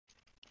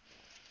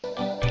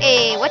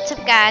What's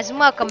up guys, and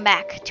welcome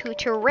back to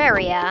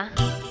Terraria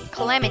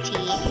Calamity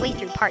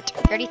playthrough part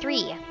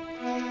 33.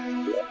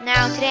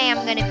 Now today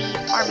I'm going to be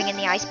farming in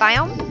the ice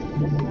biome,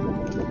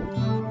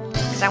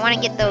 because I want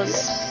to get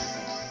those,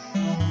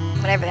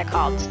 whatever they're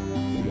called,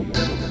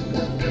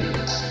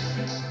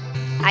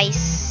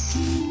 ice,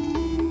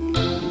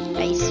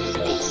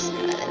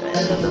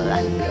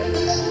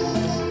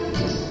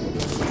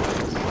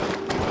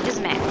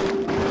 doesn't matter.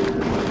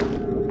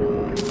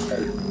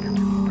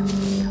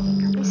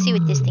 Let's see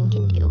what this thing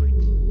can do.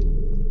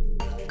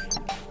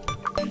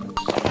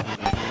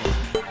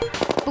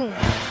 Boom,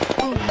 boom,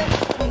 boom.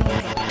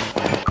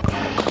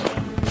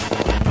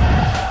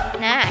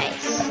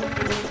 Nice.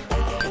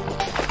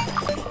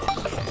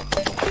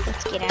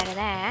 Let's get out of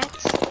that.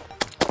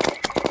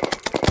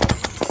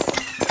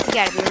 You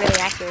gotta be really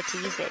accurate to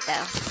use it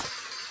though.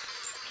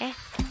 Okay.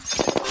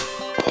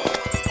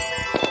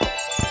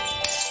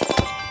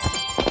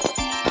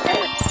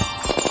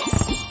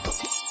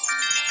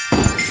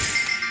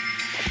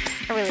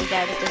 I really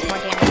doubt it does more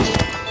damage.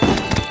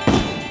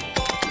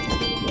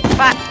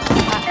 But,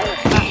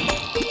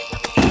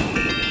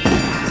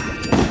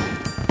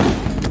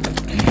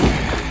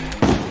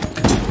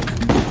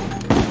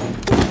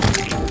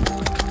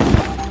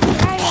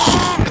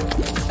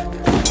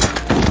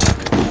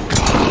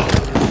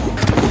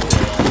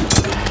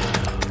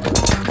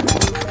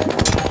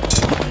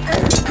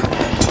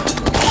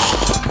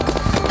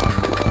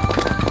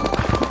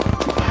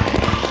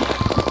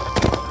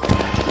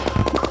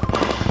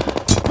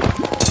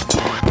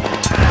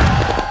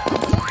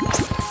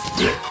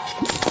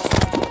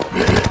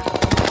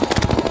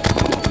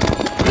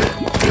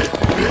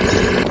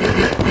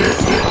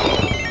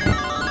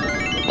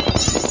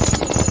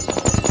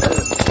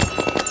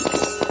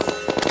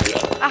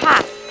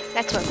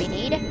 that's what we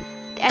need.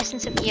 The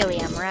essence of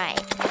helium, right.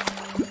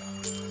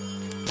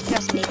 We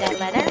also need that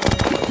leather.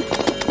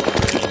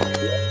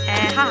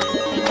 Aha!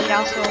 We need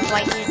also a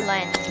whitened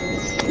lens.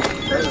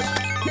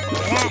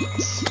 That.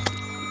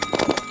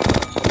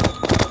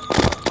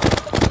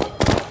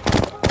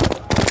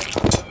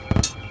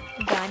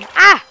 Done.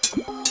 Ah!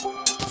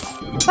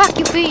 Fuck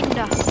you, fiend!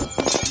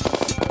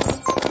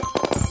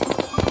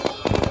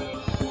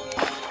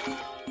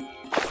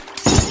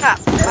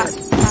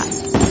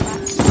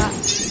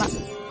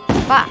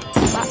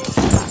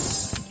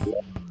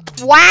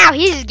 Wow,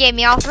 he just gave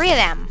me all three of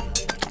them.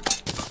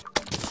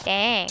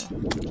 Dang.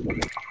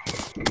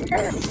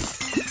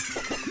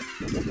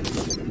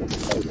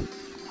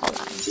 Hold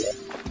on.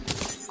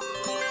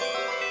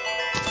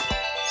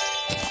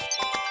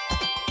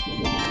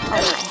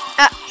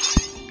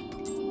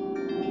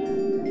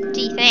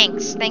 Gee,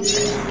 thanks. Thanks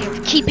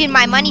for keeping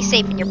my money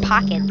safe in your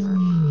pocket.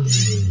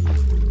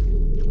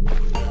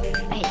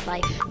 I hate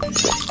life.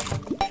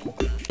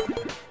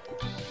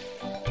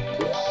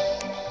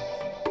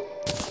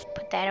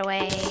 That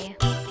away.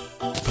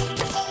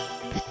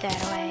 Put that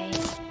away.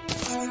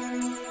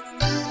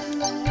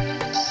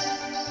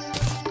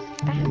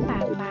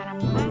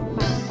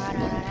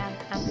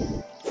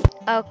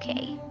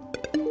 Okay.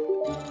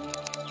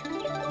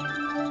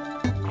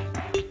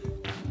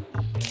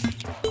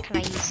 Can I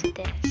use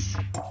this?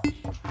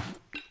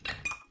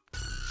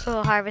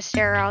 Soul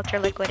harvester, ultra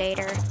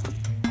liquidator.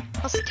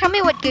 Also, tell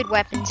me what good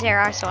weapons there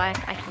are so I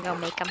can go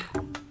make them.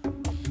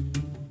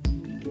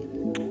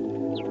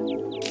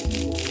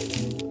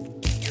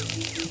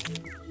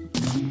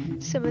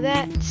 Some of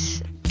that.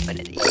 What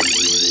are these?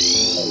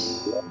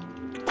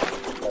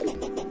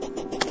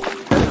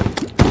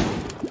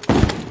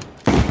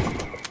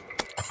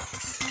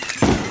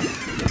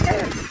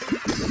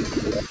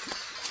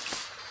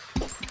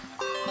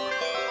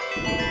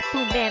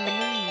 Boom, bam, and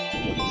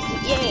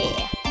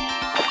yeah.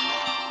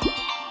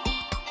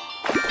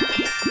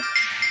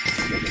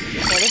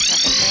 Yeah, there's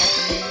nothing there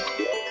for me.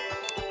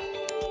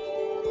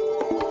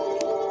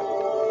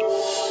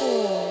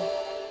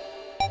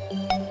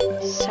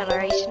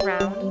 Acceleration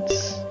rounds.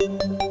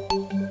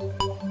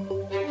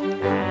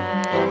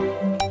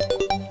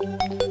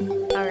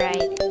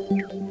 Alright.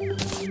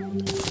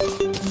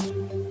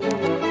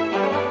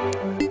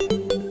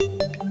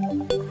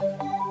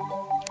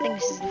 I think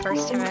this is the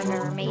first time I've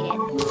ever made it.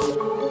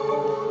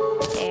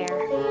 There.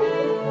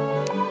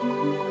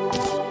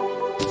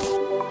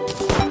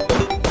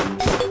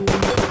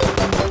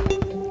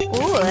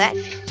 Ooh, that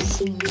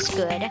seems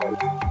good.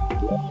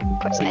 Of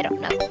course, I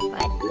don't know,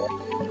 but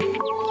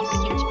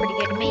seems pretty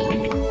good to me.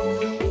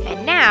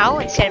 And now,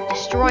 instead of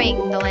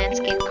destroying the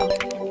landscape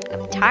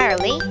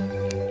entirely,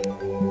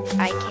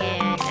 I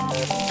can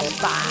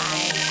buy.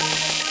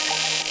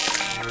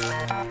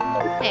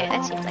 There,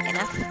 that seems like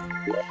enough.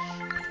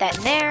 Put that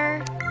in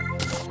there.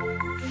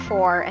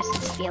 4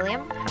 essence of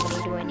helium. How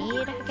many do I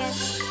need again?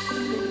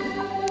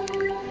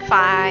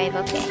 5,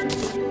 okay.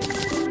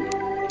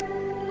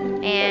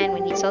 And we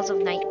need souls of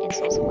night and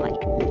souls of light.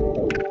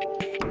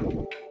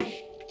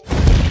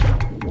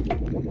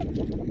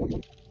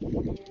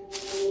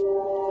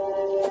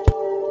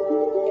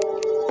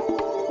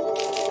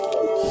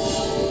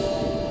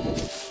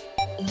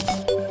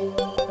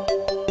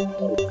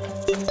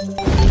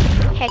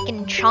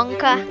 heckin'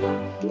 chunka.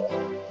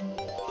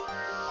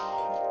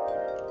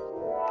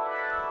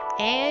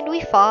 And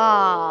we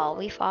fall.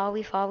 We fall,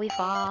 we fall, we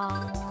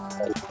fall.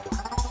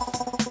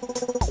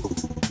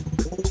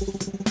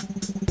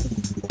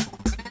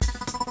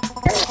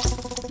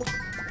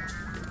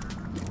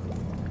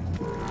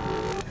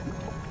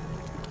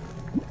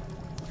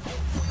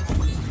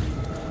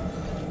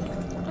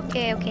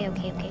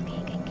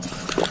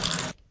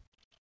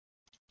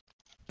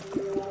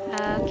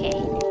 Okay.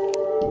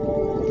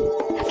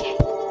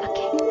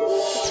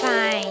 It's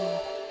fine.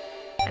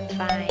 I'm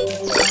fine. It's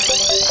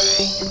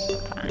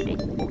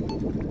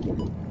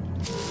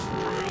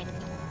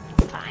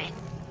fine.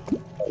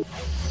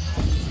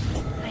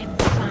 I'm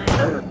fine.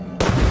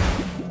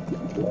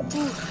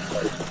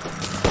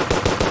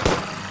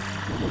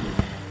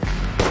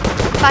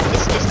 I thought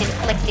this just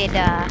inflicted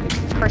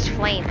cursed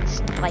flames,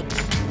 like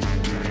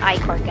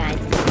Ichor gun.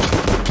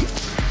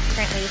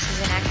 Apparently this is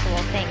an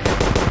actual thing.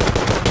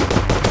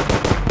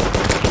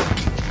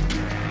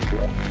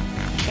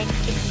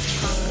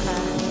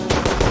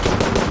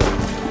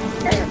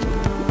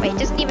 Wait, it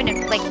doesn't even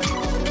inflict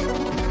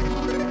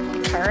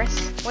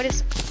curse? What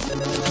does it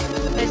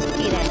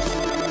do then?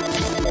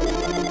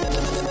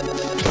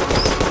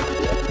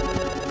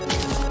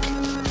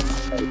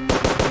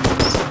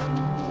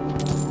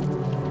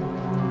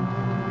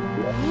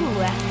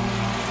 Ooh.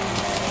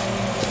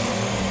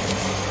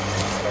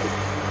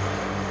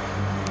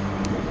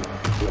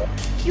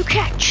 You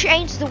can't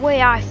change the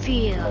way I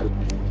feel.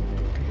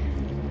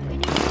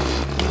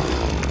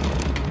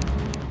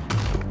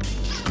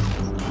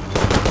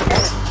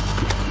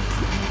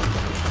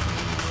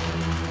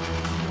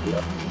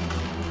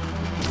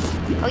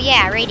 Oh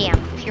yeah, Radium,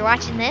 if you're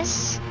watching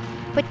this,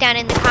 put down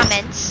in the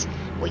comments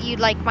what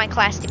you'd like my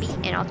class to be,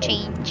 and I'll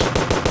change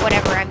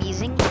whatever I'm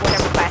using,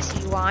 whatever class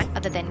you want,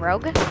 other than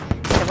Rogue,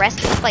 for the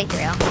rest of the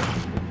playthrough.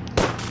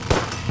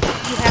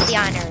 You have the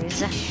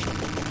honors.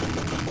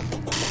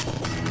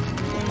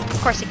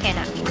 Of course it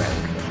cannot be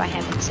Rogue, if I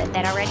haven't said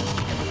that already.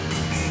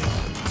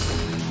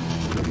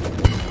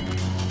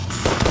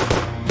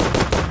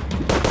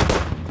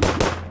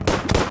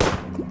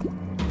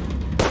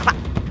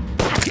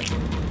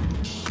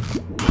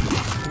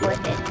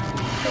 Worth it.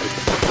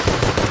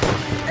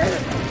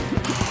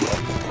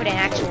 What an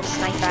actual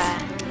sniper.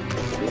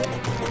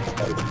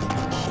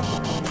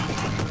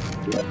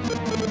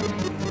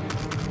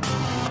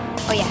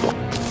 Oh yeah.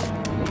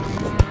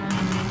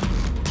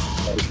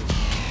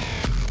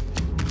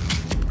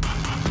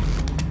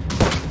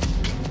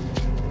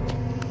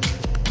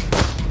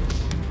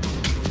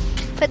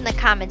 Put in the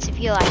comments if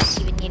you like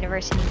Steven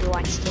Universe and if you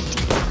watched it.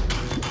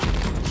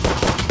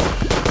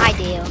 I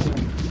do.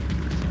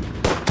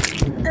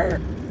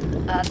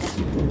 Ugh.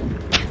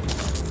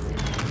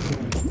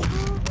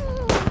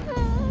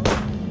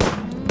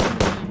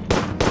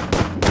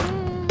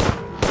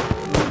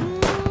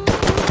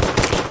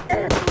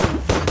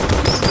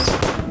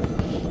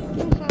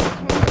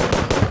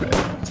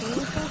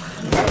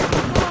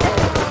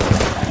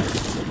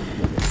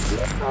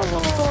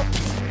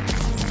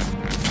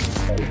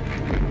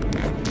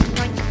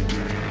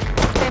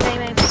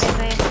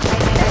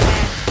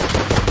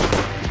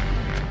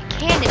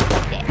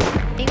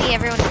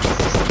 Everyone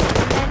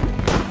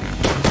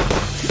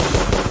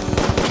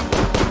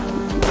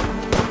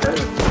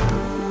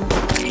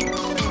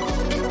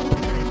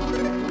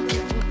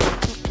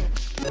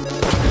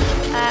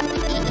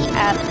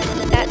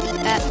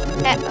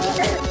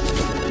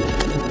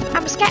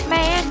I'm a scat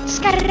man.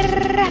 Scatter.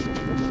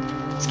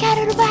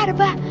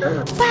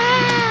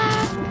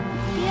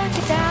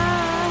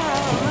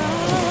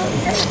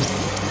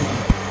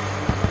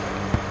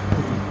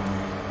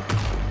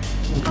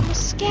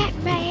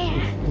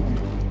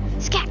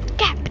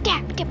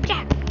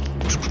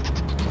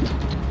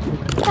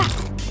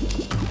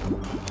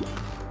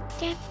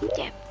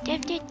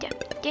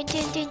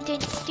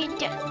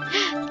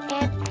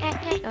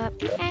 I'm a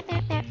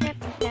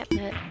scat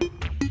man.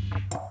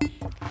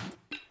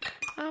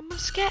 I'm a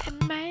scat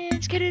man.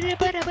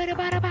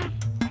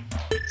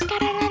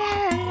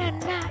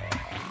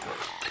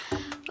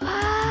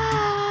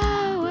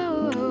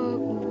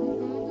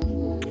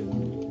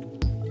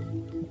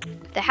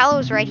 The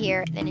hallow's right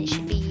here, then it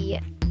should be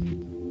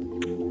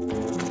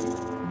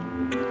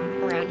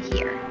around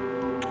here.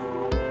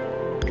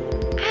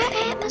 I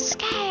am a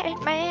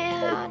scared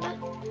man.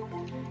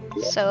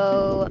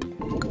 So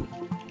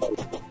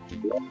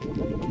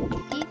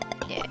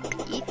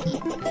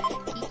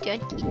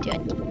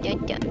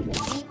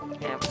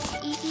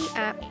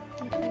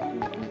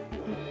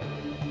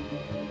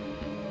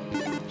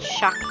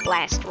shock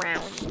blast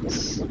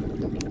rounds.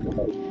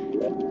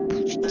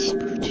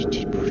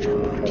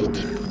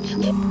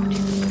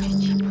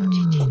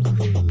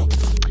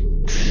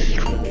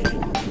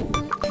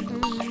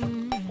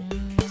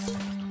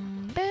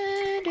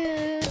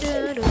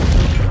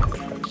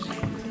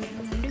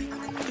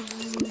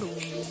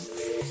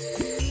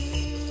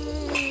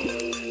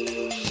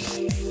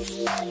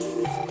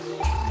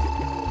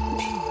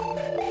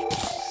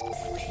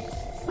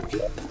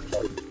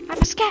 I'm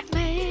a scat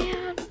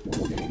man.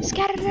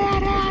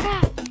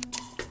 Scat-a-da-da-da.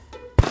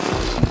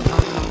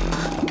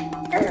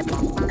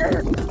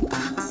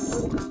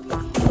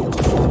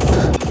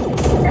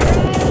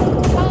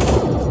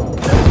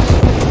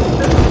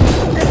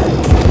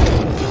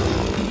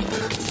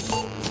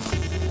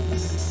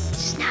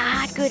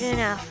 good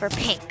enough for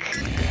pink.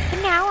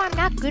 But now I'm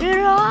not good at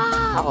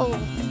all.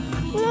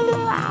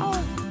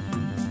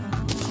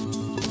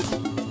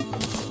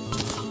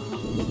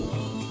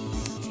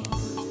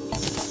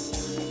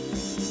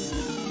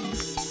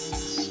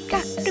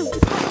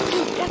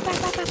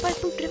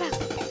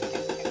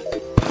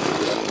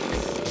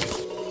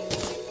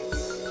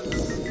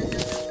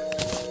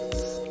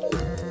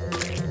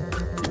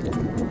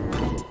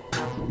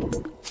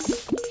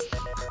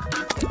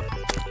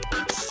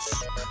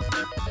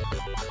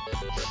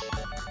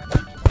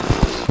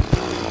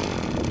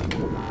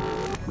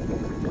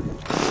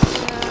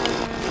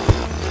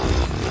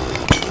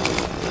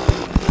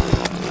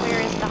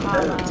 Where is the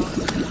hollow?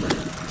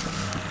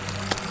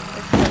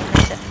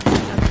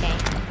 Okay.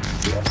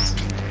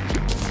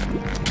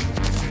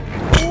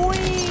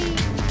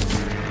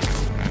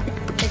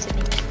 Is it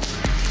me?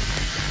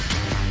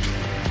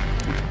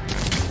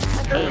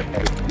 Okay.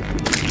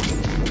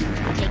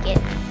 I'll take it.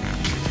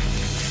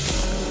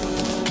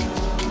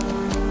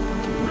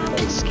 I'm a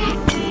scat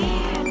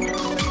man.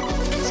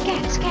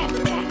 Scat, scat,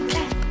 scat,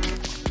 scat.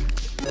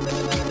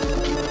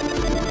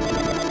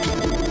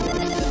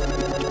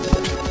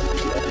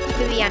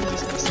 Maybe I'm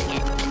just missing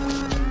it.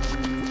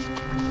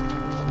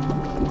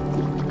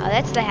 Oh,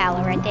 that's the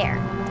howler right there.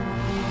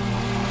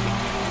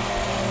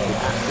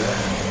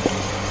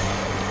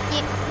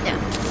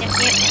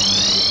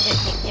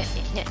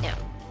 No.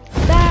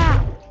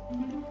 Bow.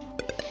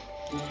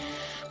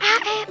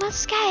 I am a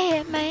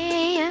scared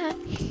man.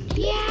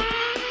 Yeah.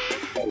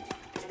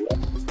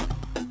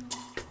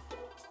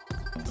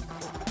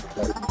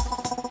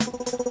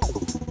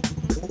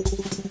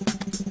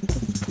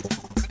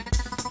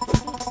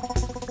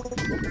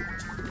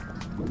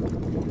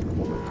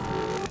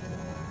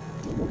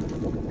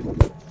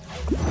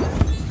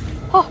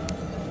 Oh.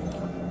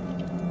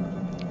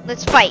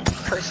 Let's fight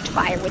cursed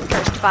fire with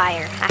cursed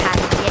fire. Haha,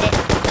 get it?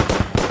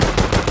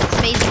 It's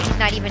amazing he's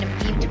not even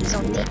immune to his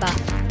own debuff.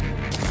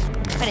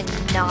 What a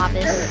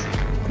novice.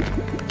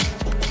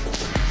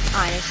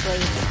 Honestly.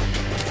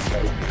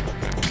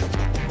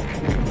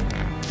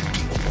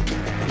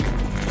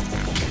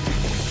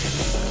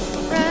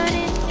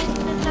 Running in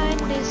the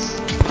darkness,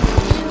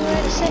 you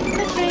were to set me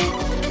free.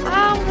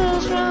 I'm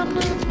just running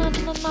in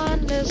the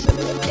darkness.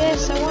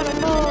 Yes, I wanna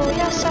know.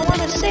 Yes, I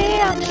wanna see.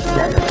 I'm just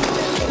running in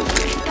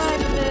the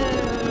darkness.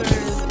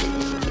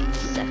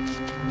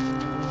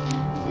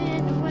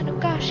 And when oh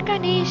gosh,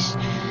 Ganesh.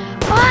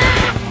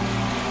 Ah!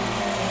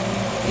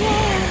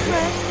 Yeah,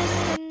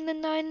 running in the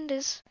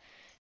 90s.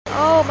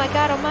 Oh my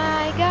god, oh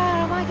my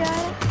god, oh my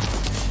god.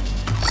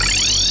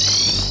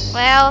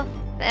 Well,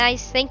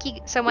 nice. Thank you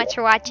so much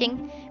for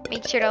watching.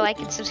 Make sure to like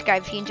and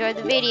subscribe if you enjoyed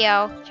the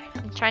video.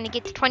 I'm trying to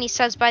get to 20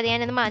 subs by the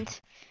end of the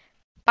month.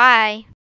 Bye.